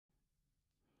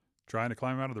Trying to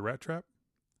climb out of the rat trap?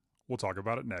 We'll talk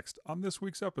about it next on this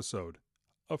week's episode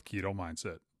of Keto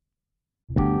Mindset.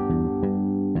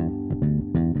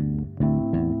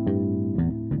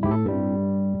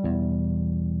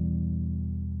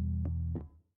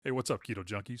 Hey, what's up, Keto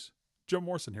Junkies? Joe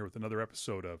Morrison here with another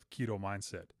episode of Keto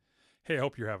Mindset. Hey, I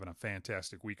hope you're having a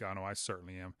fantastic week. I know I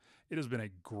certainly am. It has been a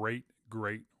great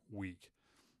week.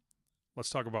 Let's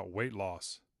talk about weight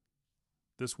loss.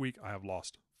 This week, I have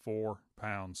lost 4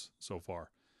 pounds so far.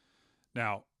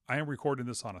 Now, I am recording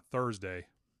this on a Thursday,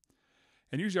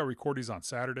 and usually I record these on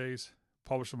Saturdays,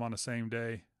 publish them on the same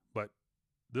day, but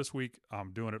this week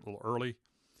I'm doing it a little early,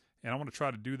 and I want to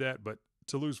try to do that, but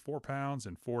to lose 4 pounds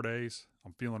in 4 days,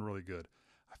 I'm feeling really good.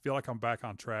 I feel like I'm back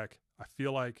on track. I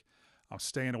feel like I'm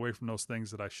staying away from those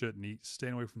things that I shouldn't eat,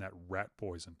 staying away from that rat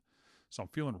poison. So I'm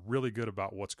feeling really good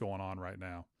about what's going on right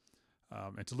now.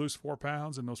 And to lose 4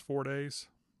 pounds in those 4 days,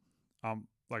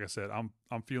 like I said, I'm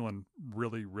feeling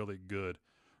really good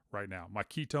right now. My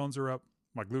ketones are up,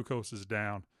 my glucose is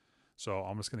down, so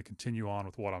I'm just going to continue on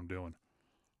with what I'm doing.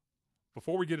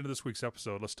 Before we get into this week's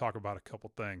episode, let's talk about a couple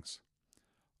things.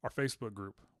 Our Facebook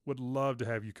group, would love to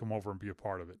have you come over and be a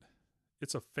part of it.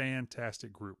 It's a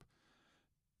fantastic group.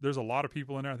 There's a lot of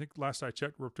people in there. I think last I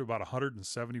checked, we're up to about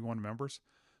 171 members.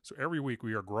 So every week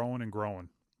we are growing and growing.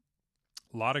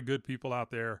 A lot of good people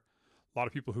out there. A lot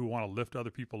of people who want to lift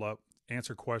other people up,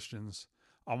 answer questions.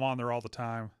 I'm on there all the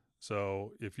time.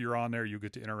 So if you're on there, you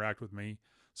get to interact with me.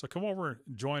 So come over,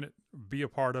 join it, be a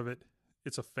part of it.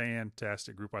 It's a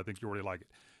fantastic group. I think you'll really like it.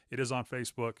 It is on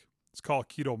Facebook. It's called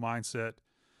Keto Mindset,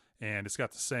 and it's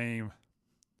got the same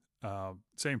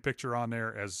picture on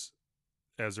there as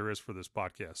there is for this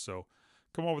podcast. So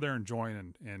come over there and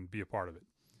join and be a part of it.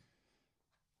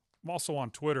 I'm also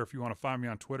on Twitter. If you want to find me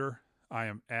on Twitter, I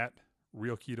am at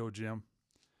Real Keto Jim.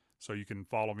 So you can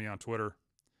follow me on Twitter.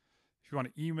 If you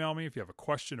want to email me, if you have a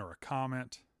question or a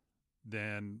comment,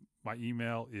 then my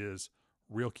email is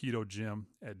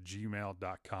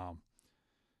realketojim@gmail.com.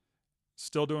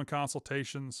 Still doing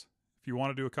consultations. If you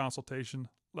want to do a consultation,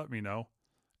 let me know,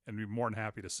 and I'd be more than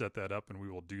happy to set that up, and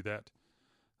we will do that.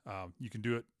 You can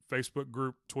do it Facebook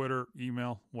group, Twitter,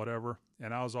 email, whatever.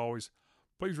 And as always,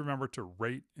 please remember to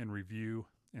rate and review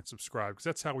and subscribe, because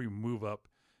that's how we move up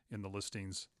in the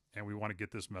listings, and we want to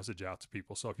get this message out to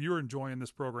people. So if you're enjoying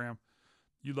this program,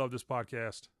 you love this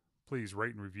podcast, please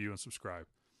rate and review and subscribe.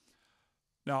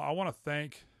 Now, I want to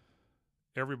thank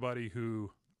everybody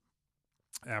who,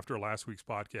 after last week's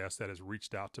podcast, that has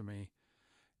reached out to me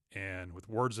and with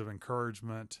words of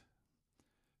encouragement.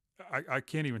 I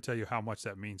can't even tell you how much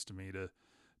that means to me to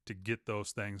get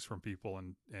those things from people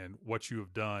and what you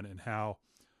have done and how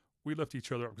we lift each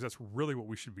other up, because that's really what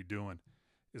we should be doing,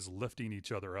 is lifting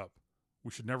each other up. We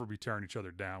should never be tearing each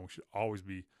other down. We should always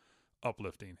be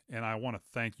uplifting. And I want to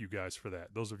thank you guys for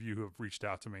that. Those of you who have reached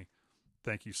out to me,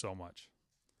 thank you so much.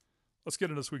 Let's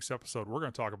get into this week's episode. We're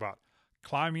going to talk about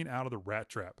climbing out of the rat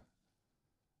trap.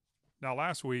 Now,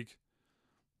 last week,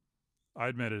 I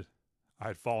admitted I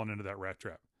had fallen into that rat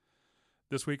trap.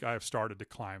 This week, I have started to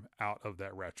climb out of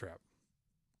that rat trap.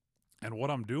 And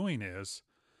what I'm doing is,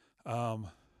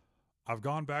 I've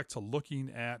gone back to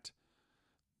looking at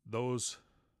those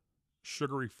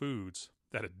sugary foods,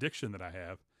 that addiction that I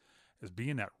have, as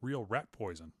being that real rat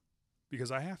poison,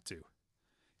 because I have to.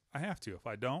 If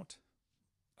I don't,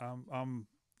 I'm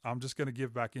just going to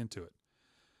give back into it.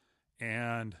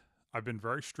 And I've been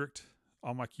very strict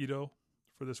on my keto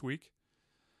for this week.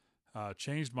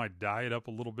 Changed my diet up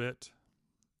a little bit,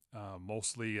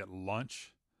 mostly at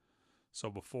lunch.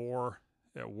 So before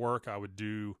at work, I would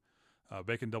do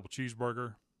bacon double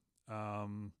cheeseburger.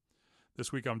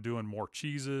 This week I'm doing more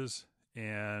cheeses,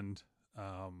 and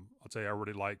I'll tell you, I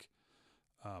really like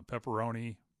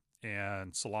pepperoni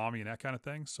and salami and that kind of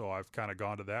thing. So I've kind of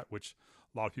gone to that, which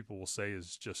a lot of people will say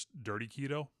is just dirty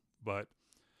keto, but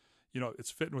it's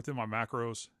fitting within my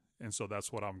macros. And so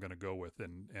that's what I'm going to go with.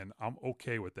 And I'm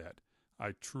okay with that.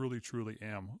 I truly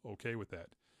am okay with that.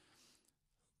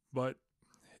 But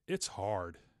it's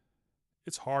hard.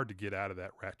 It's hard to get out of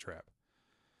that rat trap.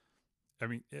 I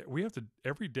mean,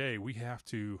 every day we have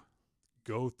to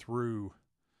go through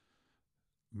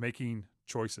making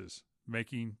choices,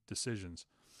 making decisions.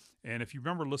 And if you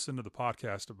remember listening to the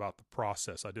podcast about the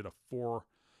process, I did a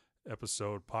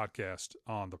 4-episode podcast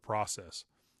on the process.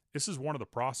 This is one of the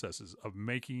processes of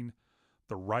making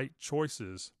the right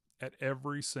choices at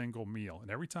every single meal.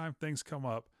 And every time things come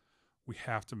up, we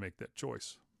have to make that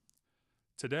choice.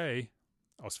 Today,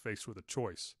 I was faced with a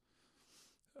choice.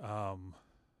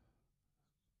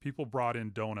 People brought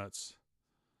in donuts,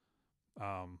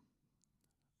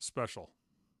 special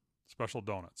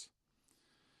donuts.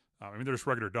 I mean, there's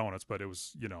regular donuts, but it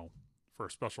was, for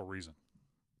a special reason.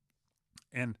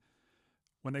 And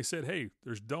when they said, hey,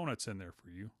 there's donuts in there for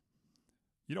you,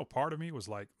 part of me was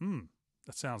like,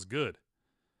 that sounds good.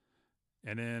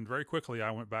 And then very quickly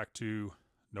I went back to,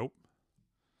 nope,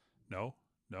 no,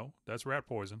 that's rat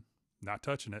poison. Not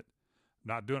touching it.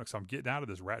 Not doing it because I'm getting out of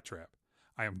this rat trap.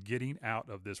 I am getting out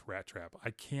of this rat trap.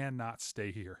 I cannot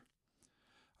stay here.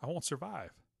 I won't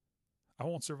survive.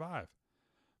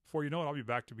 Before you know it, I'll be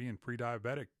back to being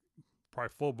pre-diabetic, probably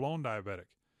full-blown diabetic.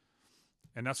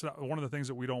 And that's not, one of the things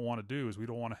that we don't want to do is we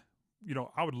don't want to,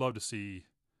 I would love to see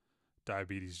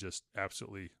diabetes just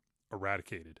absolutely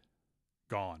eradicated,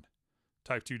 gone.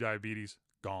 Type 2 diabetes,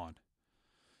 gone.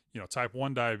 Type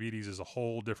 1 diabetes is a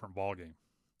whole different ballgame.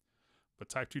 But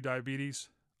type 2 diabetes,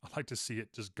 I'd like to see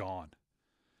it just gone.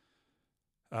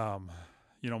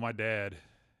 My dad,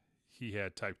 he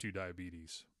had type 2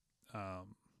 diabetes.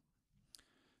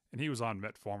 And he was on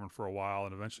metformin for a while,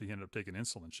 and eventually he ended up taking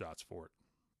insulin shots for it.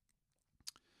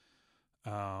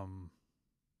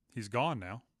 He's gone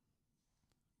now,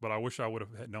 but I wish I would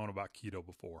have known about keto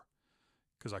before,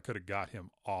 because I could have got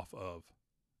him off of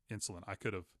insulin. I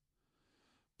could have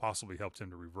possibly helped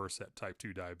him to reverse that type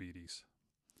 2 diabetes.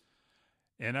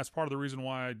 And that's part of the reason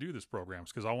why I do this program,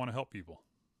 is because I want to help people.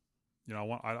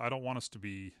 I don't want us to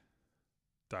be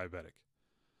diabetic.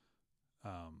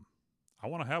 I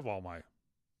want to have all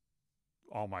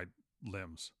my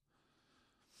limbs,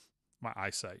 my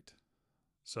eyesight.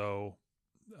 So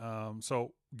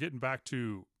getting back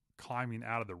to climbing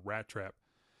out of the rat trap,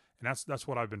 and that's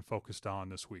what I've been focused on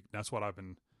this week. That's what I've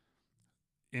been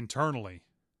internally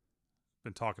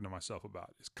been talking to myself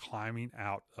about, is climbing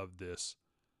out of this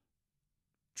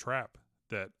trap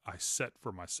that I set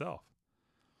for myself,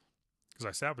 because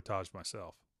I sabotaged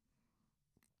myself.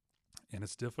 And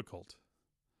it's difficult.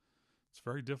 It's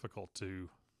very difficult to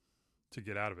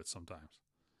get out of it sometimes.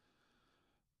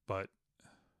 But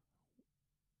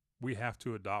we have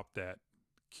to adopt that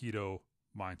keto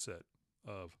mindset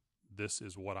of, this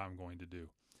is what I'm going to do,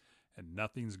 and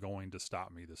nothing's going to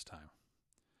stop me this time.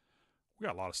 We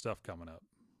got a lot of stuff coming up.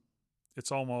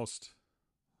 It's almost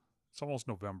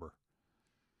November.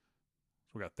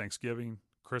 So we got Thanksgiving,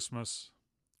 Christmas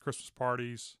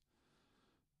parties.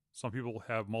 Some people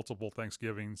have multiple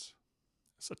Thanksgivings.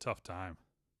 It's a tough time.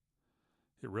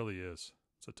 It really is.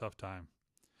 It's a tough time.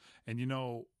 And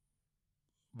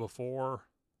before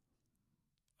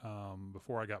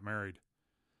I got married,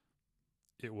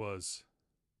 it was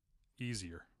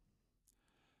easier,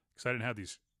 because I didn't have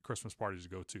these Christmas parties to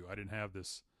go to. I didn't have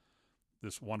this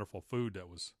wonderful food that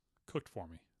was cooked for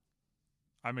me.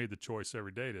 I made the choice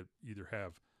every day to either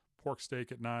have pork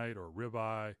steak at night or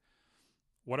ribeye,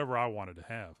 whatever I wanted to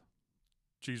have,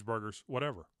 cheeseburgers,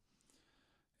 whatever.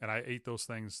 And I ate those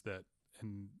things that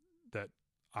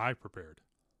I prepared.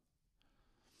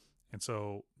 And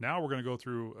so now we're going to go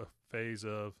through a phase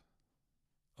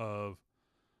of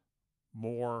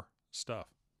more stuff.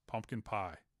 Pumpkin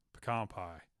pie, pecan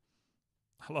pie.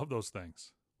 I love those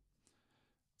things.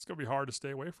 It's going to be hard to stay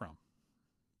away from,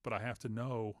 but I have to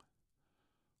know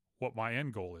what my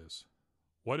end goal is.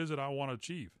 What is it I want to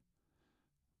achieve?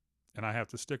 And I have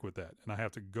to stick with that. And I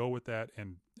have to go with that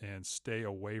and stay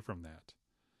away from that.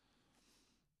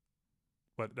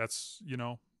 But that's,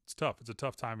 it's tough. It's a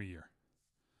tough time of year.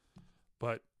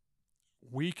 But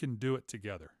we can do it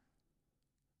together.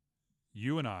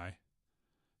 You and I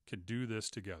can do this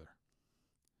together.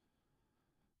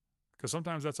 Because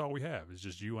sometimes that's all we have, is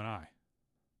just you and I.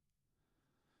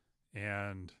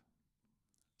 And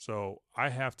so I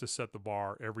have to set the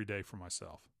bar every day for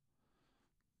myself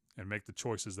and make the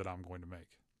choices that I'm going to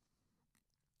make.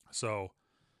 So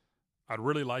I'd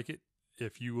really like it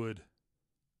if you would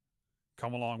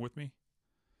come along with me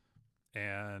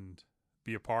and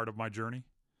be a part of my journey.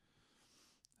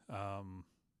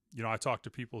 I talk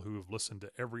to people who have listened to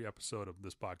every episode of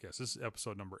this podcast. This is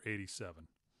episode number 87.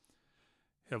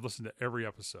 Have listened to every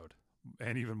episode,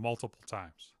 and even multiple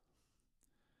times.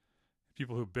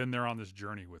 People who've been there on this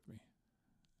journey with me.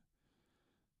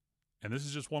 And this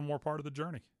is just one more part of the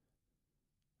journey.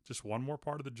 Just one more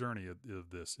part of the journey of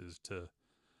this is to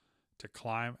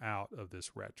climb out of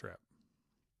this rat trap.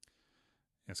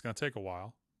 And it's going to take a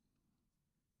while,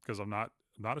 because I'm not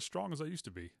as strong as I used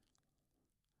to be.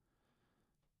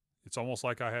 It's almost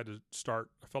like I felt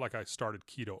like I started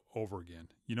keto over again.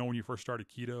 When you first started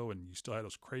keto and you still had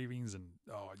those cravings and,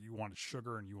 you wanted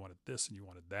sugar and you wanted this and you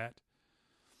wanted that,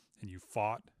 and you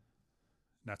fought.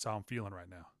 And that's how I'm feeling right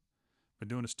now. Been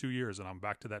doing this 2 years and I'm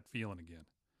back to that feeling again.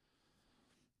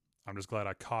 I'm just glad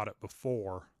I caught it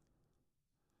before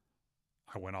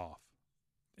I went off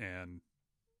and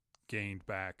gained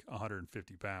back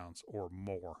 150 pounds or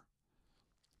more.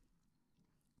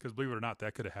 Because believe it or not,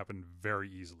 that could have happened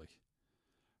very easily.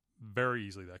 Very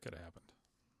easily that could have happened.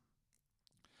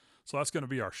 So that's going to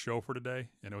be our show for today.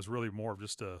 And it was really more of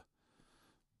just a,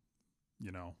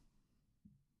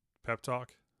 pep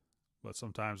talk. But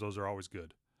sometimes those are always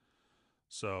good.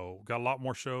 So got a lot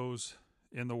more shows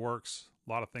in the works. A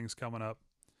lot of things coming up.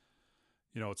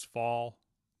 It's fall.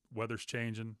 Weather's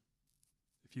changing.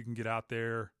 If you can get out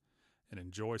there and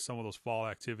enjoy some of those fall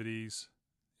activities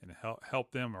and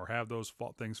help them or have those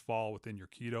things fall within your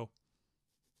keto,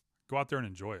 go out there and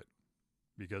enjoy it,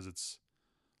 because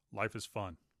life is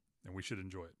fun and we should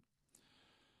enjoy it.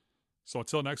 So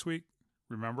until next week,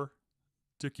 remember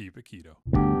to keep it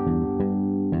keto.